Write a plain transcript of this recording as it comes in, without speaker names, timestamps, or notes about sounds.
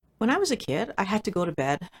When I was a kid, I had to go to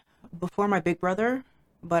bed before my big brother,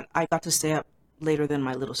 but I got to stay up later than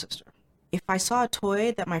my little sister. If I saw a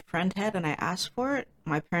toy that my friend had and I asked for it,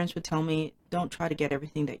 my parents would tell me, don't try to get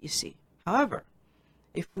everything that you see. However,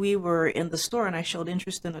 if we were in the store and I showed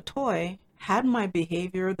interest in a toy, had my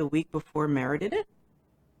behavior the week before merited it,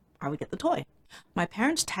 I would get the toy. My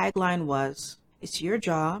parents' tagline was, it's your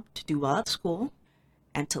job to do well at school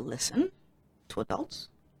and to listen to adults,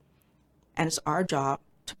 and it's our job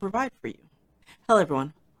to provide for you. Hello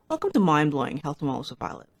everyone, welcome to Mind Blowing Health and Wellness with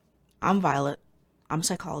Violet. I'm Violet, I'm a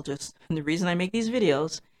psychologist, and the reason I make these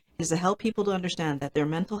videos is to help people to understand that their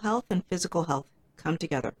mental health and physical health come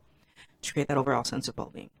together to create that overall sense of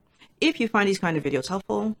well-being. If you find these kind of videos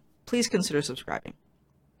helpful, please consider subscribing.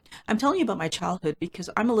 I'm telling you about my childhood because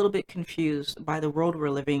I'm a little bit confused by the world we're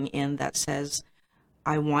living in that says,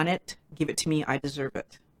 I want it, give it to me, I deserve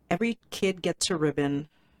it. Every kid gets a ribbon.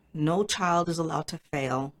 No child is allowed to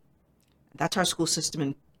fail. That's our school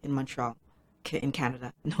system in Montreal, in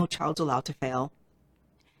Canada. No child's allowed to fail.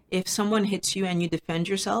 If someone hits you and you defend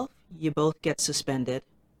yourself, you both get suspended.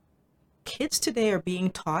 Kids today are being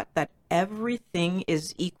taught that everything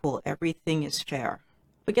is equal, everything is fair.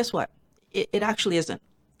 But guess what? It actually isn't.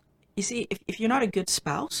 You see, if you're not a good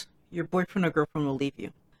spouse, your boyfriend or girlfriend will leave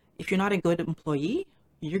you. If you're not a good employee,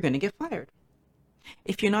 you're going to get fired.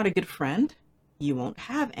 If you're not a good friend, you won't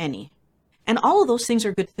have any. And all of those things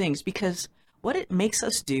are good things because what it makes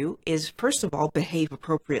us do is, first of all, behave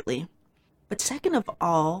appropriately. But second of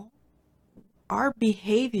all, our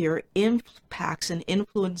behavior impacts and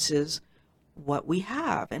influences what we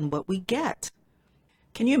have and what we get.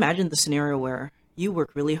 Can you imagine the scenario where you work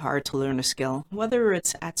really hard to learn a skill, whether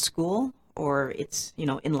it's at school or it's,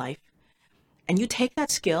 in life, and you take that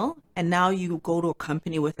skill and now you go to a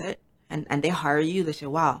company with it and they hire you. They say,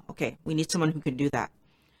 wow, okay, we need someone who can do that.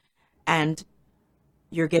 And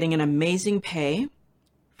you're getting an amazing pay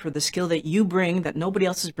for the skill that you bring that nobody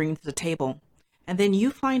else is bringing to the table. And then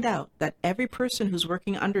you find out that every person who's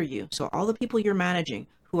working under you, so all the people you're managing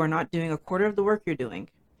who are not doing a quarter of the work you're doing,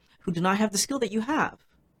 who do not have the skill that you have,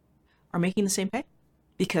 are making the same pay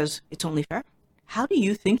because it's only fair. How do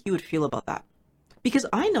you think you would feel about that? Because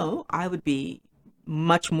I know I would be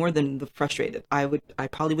much more than frustrated. I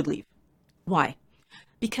probably would leave. Why?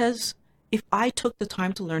 Because if I took the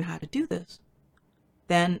time to learn how to do this,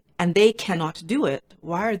 then, and they cannot do it,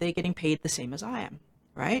 why are they getting paid the same as I am,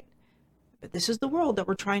 right? But this is the world that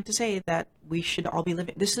we're trying to say that we should all be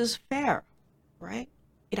living. This is fair, right?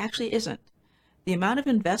 It actually isn't. The amount of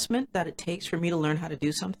investment that it takes for me to learn how to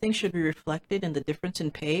do something should be reflected in the difference in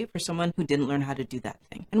pay for someone who didn't learn how to do that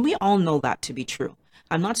thing. And we all know that to be true.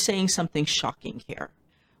 I'm not saying something shocking here.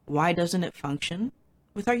 Why doesn't it function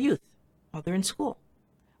with our youth while they're in school?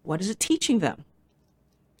 What is it teaching them?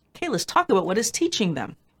 Okay, let's talk about what it's teaching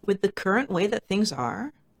them. With the current way that things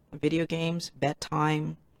are, video games,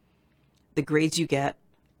 bedtime, the grades you get,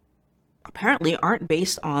 apparently aren't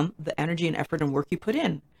based on the energy and effort and work you put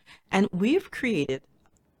in. And we've created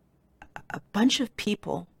a bunch of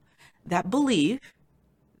people that believe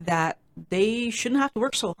that they shouldn't have to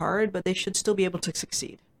work so hard, but they should still be able to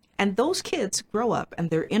succeed. And those kids grow up and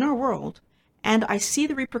they're in our world. And I see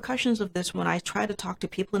the repercussions of this when I try to talk to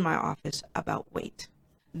people in my office about weight.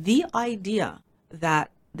 The idea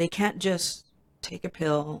that they can't just take a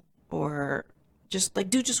pill or just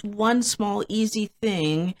do just one small easy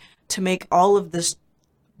thing to make all of this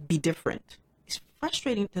be different is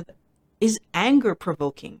frustrating to them, is anger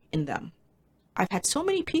provoking in them. I've had so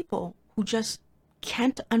many people who just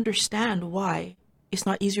can't understand why it's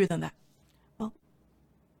not easier than that. Well,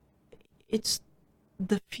 it's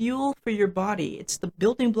the fuel for your body. It's the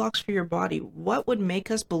building blocks for your body. What would make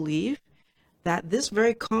us believe that this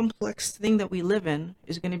very complex thing that we live in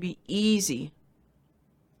is going to be easy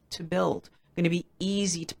to build, going to be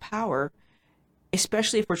easy to power,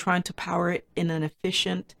 especially if we're trying to power it in an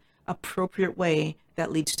efficient, appropriate way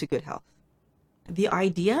that leads to good health. The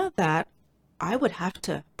idea that I would have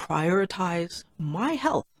to prioritize my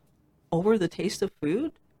health over the taste of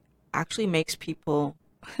food actually makes people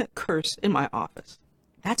curse in my office.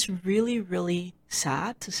 That's really, really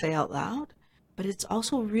sad to say out loud, but it's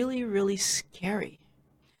also really, really scary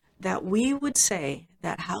that we would say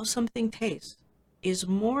that how something tastes is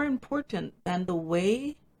more important than the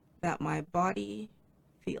way that my body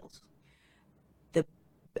feels. The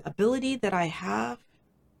ability that I have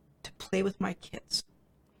to play with my kids.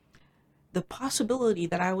 The possibility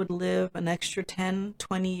that I would live an extra 10,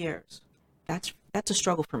 20 years. That's a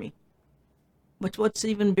struggle for me. What's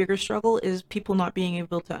even bigger struggle is people not being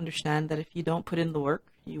able to understand that if you don't put in the work,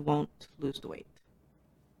 you won't lose the weight.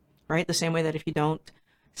 Right? The same way that if you don't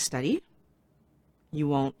study, you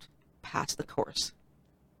won't pass the course.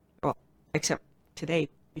 Well, except today,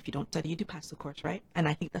 if you don't study, you do pass the course, right? And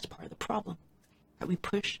I think that's part of the problem, that we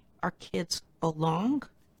push our kids along.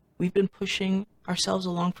 We've been pushing ourselves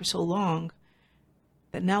along for so long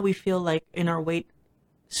that now we feel like in our weight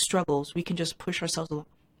struggles, we can just push ourselves along.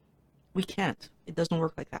 We can't. It doesn't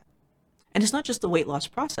work like that. And it's not just the weight loss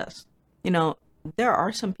process. There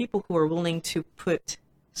are some people who are willing to put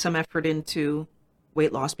some effort into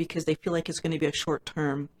weight loss because they feel like it's going to be a short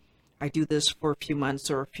term. I do this for a few months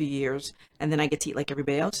or a few years, and then I get to eat like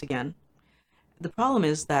everybody else again. The problem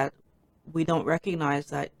is that we don't recognize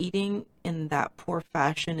that eating in that poor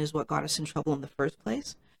fashion is what got us in trouble in the first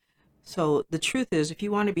place. So the truth is, if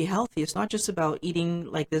you want to be healthy, it's not just about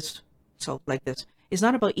eating like this. It's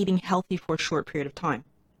not about eating healthy for a short period of time.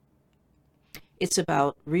 It's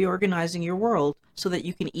about reorganizing your world so that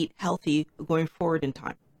you can eat healthy going forward in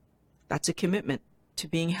time. That's a commitment to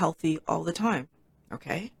being healthy all the time,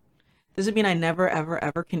 okay? Does it mean I never, ever,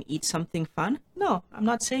 ever can eat something fun? No, I'm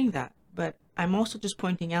not saying that. But I'm also just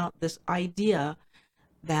pointing out this idea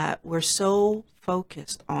that we're so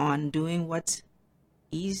focused on doing what's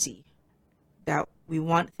easy, that we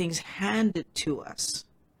want things handed to us,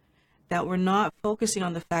 that we're not focusing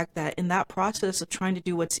on the fact that in that process of trying to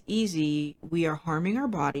do what's easy, we are harming our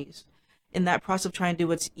bodies. In that process of trying to do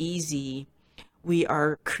what's easy, we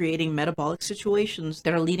are creating metabolic situations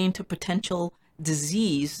that are leading to potential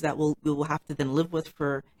disease that we will have to then live with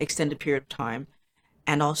for extended period of time,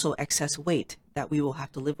 and also excess weight that we will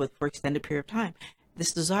have to live with for extended period of time.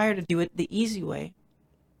 This desire to do it the easy way,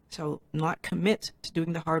 so not commit to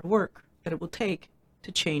doing the hard work that it will take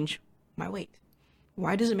to change my weight.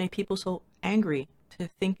 Why does it make people so angry to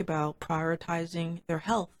think about prioritizing their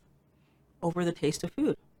health over the taste of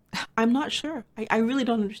food? I'm not sure. I really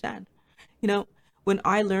don't understand. When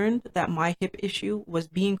I learned that my hip issue was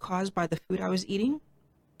being caused by the food I was eating,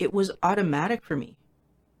 it was automatic for me.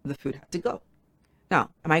 The food had to go.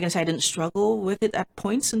 Now, am I going to say I didn't struggle with it at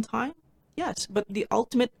points in time? Yes, but the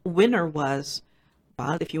ultimate winner was,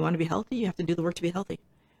 well, if you want to be healthy, you have to do the work to be healthy.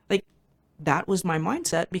 That was my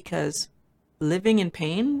mindset, because living in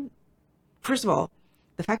pain, first of all,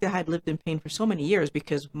 the fact that I had lived in pain for so many years,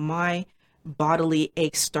 because my bodily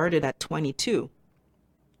aches started at 22.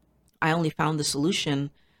 I only found the solution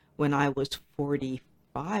when I was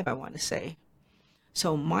 45, I want to say.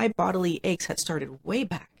 So my bodily aches had started way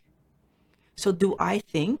back. So do I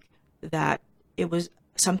think that it was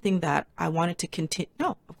something that I wanted to continue?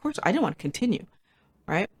 No, of course I didn't want to continue,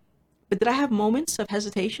 right? But did I have moments of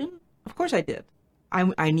hesitation? Of course I did.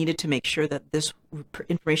 I needed to make sure that this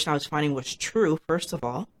information I was finding was true, first of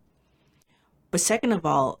all. But second of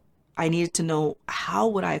all, I needed to know how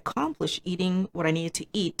would I accomplish eating what I needed to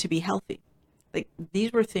eat to be healthy.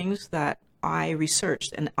 These were things that I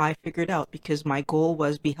researched and I figured out, because my goal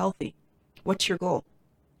was be healthy. What's your goal?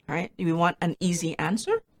 All right? Do we want an easy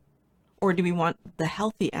answer? Or do we want the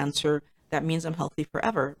healthy answer that means I'm healthy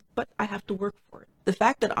forever, but I have to work for it? The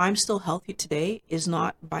fact that I'm still healthy today is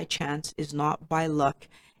not by chance, is not by luck,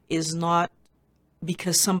 is not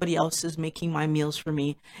because somebody else is making my meals for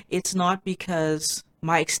me. It's not because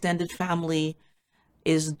my extended family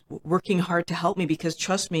is working hard to help me, because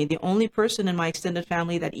trust me, the only person in my extended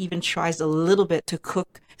family that even tries a little bit to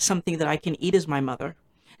cook something that I can eat is my mother.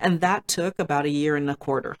 And that took about 1.25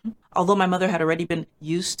 years. Although my mother had already been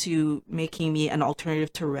used to making me an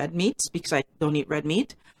alternative to red meats, because I don't eat red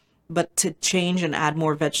meat, but to change and add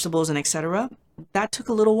more vegetables and etc., that took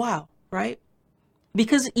a little while, right?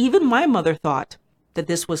 Because even my mother thought that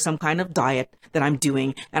this was some kind of diet that I'm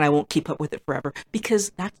doing and I won't keep up with it forever,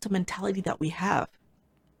 because that's the mentality that we have.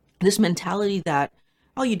 This mentality that,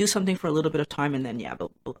 oh, you do something for a little bit of time and then, yeah, blah,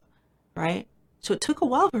 blah, right? So it took a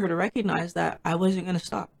while for her to recognize that I wasn't going to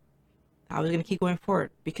stop. I was going to keep going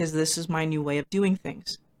forward, because this is my new way of doing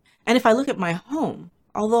things. And if I look at my home,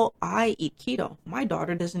 although I eat keto, my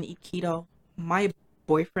daughter doesn't eat keto. My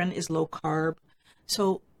boyfriend is low carb.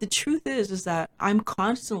 So the truth is that I'm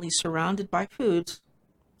constantly surrounded by foods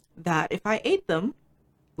that, if I ate them,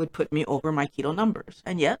 would put me over my keto numbers.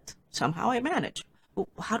 And yet somehow I manage. Well,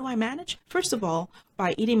 how do I manage? First of all,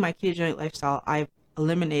 by eating my ketogenic lifestyle, I've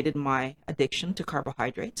eliminated my addiction to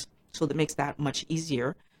carbohydrates. So that makes that much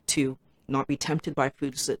easier to not be tempted by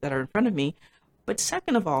foods that are in front of me. But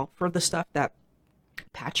second of all, for the stuff that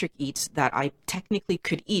Patrick eats that I technically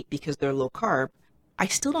could eat because they're low carb, I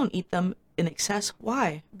still don't eat them in excess.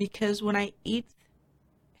 Why? Because when I eat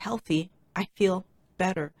healthy, I feel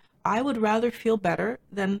better. I would rather feel better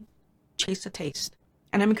than chase a taste.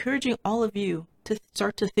 And I'm encouraging all of you to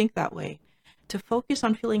start to think that way, to focus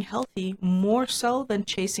on feeling healthy more so than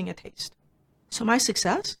chasing a taste. So my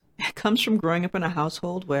success, That comes from growing up in a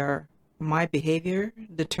household where my behavior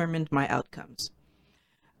determined my outcomes.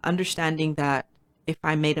 Understanding that if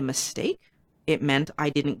I made a mistake, it meant I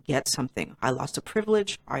didn't get something. I lost a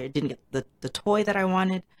privilege, or I didn't get the toy that I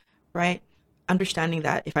wanted, right? Understanding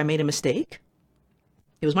that if I made a mistake,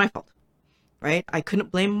 it was my fault, right? I couldn't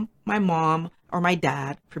blame my mom or my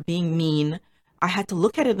dad for being mean. I had to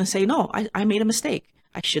look at it and say, no, I made a mistake.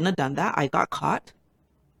 I shouldn't have done that. I got caught.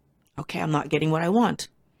 Okay, I'm not getting what I want.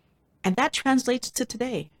 And that translates to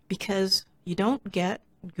today, because you don't get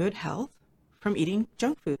good health from eating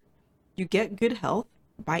junk food. You get good health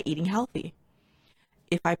by eating healthy.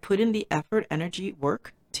 If I put in the effort, energy,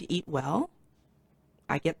 work to eat well,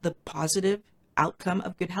 I get the positive outcome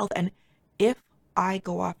of good health. And if I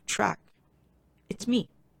go off track, it's me.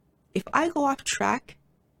 If I go off track,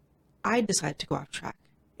 I decide to go off track.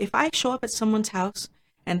 If I show up at someone's house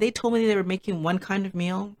and they told me they were making one kind of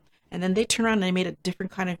meal, and then they turn around and they made a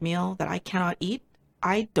different kind of meal that I cannot eat,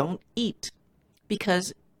 I don't eat.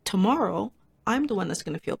 Because tomorrow, I'm the one that's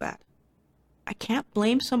going to feel bad. I can't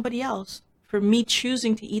blame somebody else for me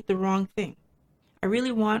choosing to eat the wrong thing. I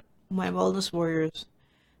really want my wellness warriors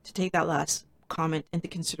to take that last comment into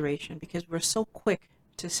consideration, because we're so quick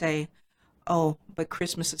to say, oh, but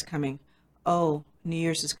Christmas is coming. Oh, New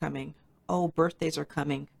Year's is coming. Oh, birthdays are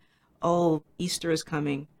coming. Oh, Easter is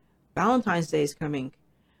coming. Valentine's Day is coming.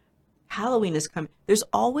 Halloween is coming. There's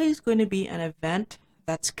always going to be an event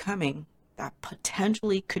that's coming that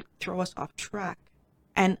potentially could throw us off track.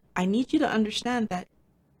 And I need you to understand that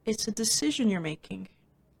it's a decision you're making.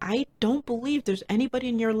 I don't believe there's anybody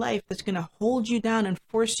in your life that's going to hold you down and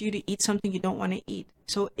force you to eat something you don't want to eat.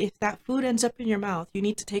 So if that food ends up in your mouth, you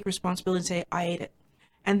need to take responsibility and say, I ate it.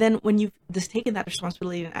 And then when you've just taken that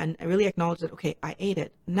responsibility and really acknowledge that, okay, I ate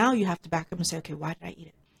it, now you have to back up and say, okay, why did I eat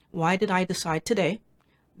it? Why did I decide today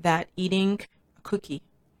that eating a cookie,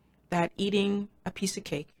 that eating a piece of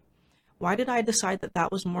cake, why did I decide that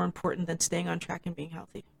that was more important than staying on track and being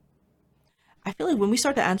healthy? I feel like when we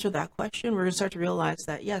start to answer that question, we're going to start to realize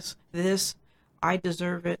that, yes, this, I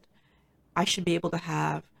deserve it. I should be able to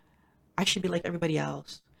have. I should be like everybody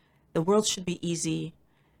else. The world should be easy.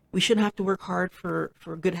 We shouldn't have to work hard for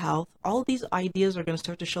good health. All of these ideas are going to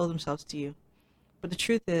start to show themselves to you. But the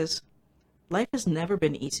truth is, life has never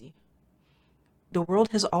been easy. The world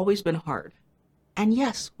has always been hard. And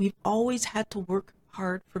yes, we've always had to work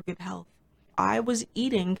hard for good health. I was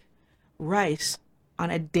eating rice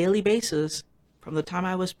on a daily basis from the time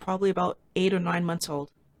I was probably about 8 or 9 months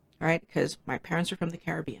old, right? Because my parents are from the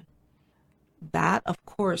Caribbean. That, of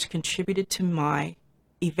course, contributed to my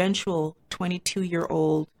eventual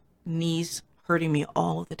 22-year-old knees hurting me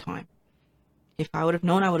all the time. If I would have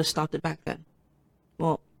known, I would have stopped it back then.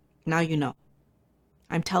 Well, now you know.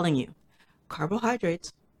 I'm telling you,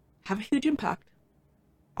 carbohydrates have a huge impact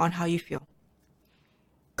on how you feel.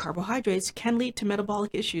 Carbohydrates can lead to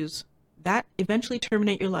metabolic issues that eventually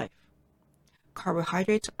terminate your life.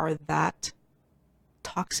 Carbohydrates are that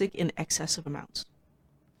toxic in excessive amounts.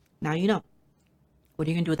 Now you know. What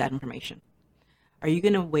are you going to do with that information? Are you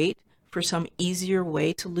going to wait for some easier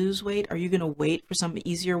way to lose weight? Are you going to wait for some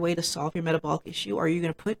easier way to solve your metabolic issue? Or are you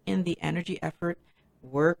going to put in the energy, effort,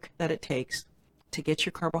 work that it takes to get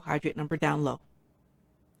your carbohydrate number down low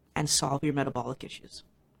and solve your metabolic issues?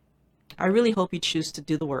 I really hope you choose to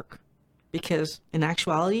do the work, because in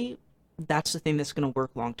actuality, that's the thing that's going to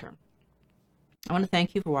work long term. I want to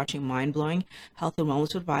thank you for watching Mind Blowing Health and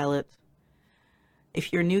Wellness with Violet.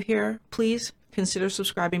 If you're new here, please consider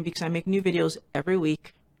subscribing, because I make new videos every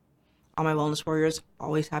week on my Wellness Warriors.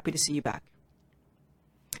 Always happy to see you back.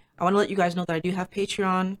 I want to let you guys know that I do have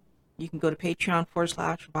Patreon. You can go to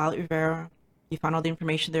Patreon/Violet Rivera. You find all the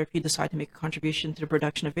information there if you decide to make a contribution to the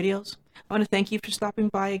production of videos. I want to thank you for stopping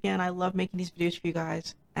by again. I love making these videos for you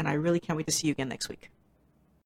guys, and I really can't wait to see you again next week.